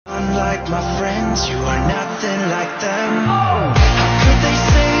Unlike my friends, you are nothing like them. How could they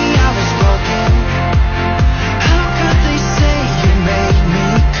say I was broken? How could they say you made me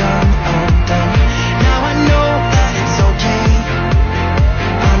come undone? Now I know that it's okay.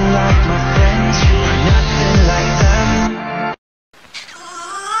 Unlike my friends, you are nothing like them.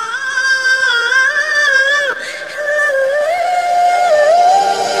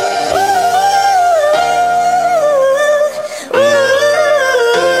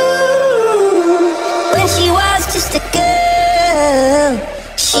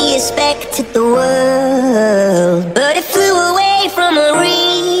 Expected the world, but it flew away from her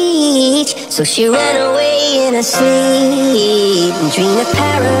reach. So she ran away in her sleep and dreamed of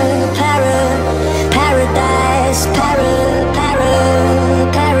paradise, paradise,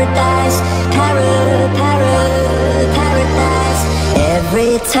 paradise.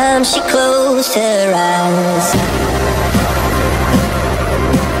 Every time she closed her eyes.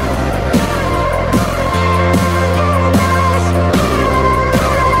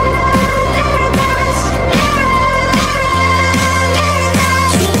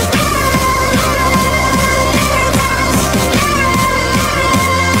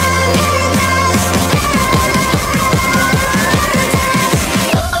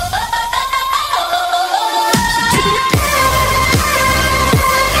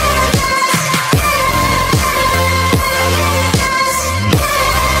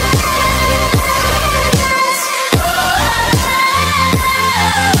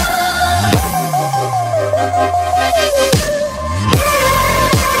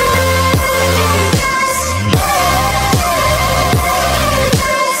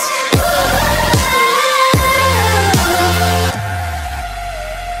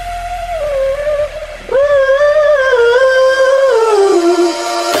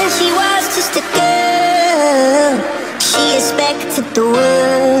 The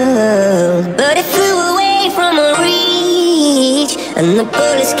world, but it flew away from her reach, and the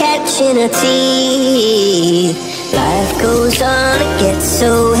bullets catching her teeth. Life goes on, it gets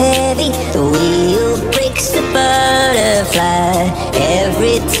so heavy. The wheel breaks the butterfly.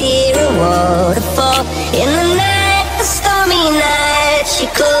 Every tear a waterfall. In the night, the stormy night, she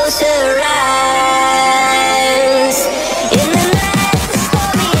closed her eyes. In the night, the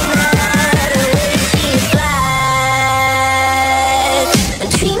stormy night, away she flies.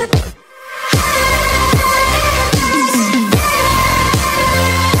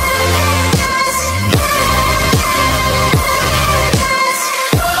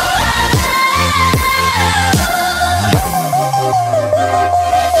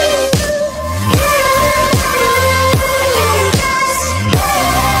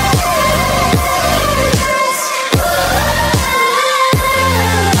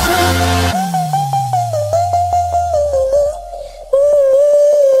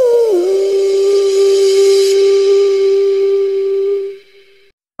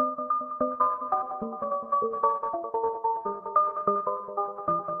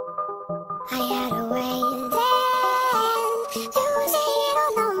 I had a way then, losing it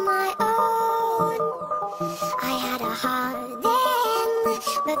all on my own. I had a heart then,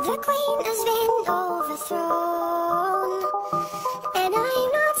 but the queen has been overthrown. And I'm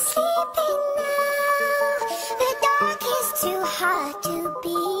not sleeping now, the dark is too hard to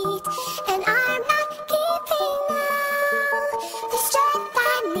beat. And I'm not keeping now the strength I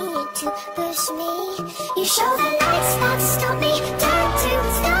need to push me. You show the lights that stop me, turn to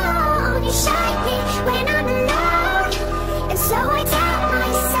stone. You shine me when I'm alone, and so I tell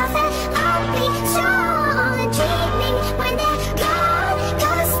myself that I'll be strong. And dreaming when they're gone,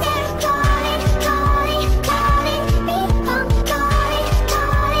 'cause they're calling, calling, calling me home, calling,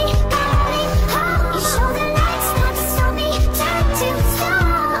 calling, calling home. You show the lights that stop me, turn to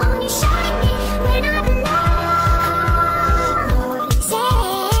stone. You shine me when I'm alone.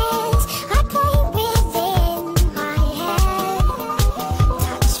 Voices I play within my head.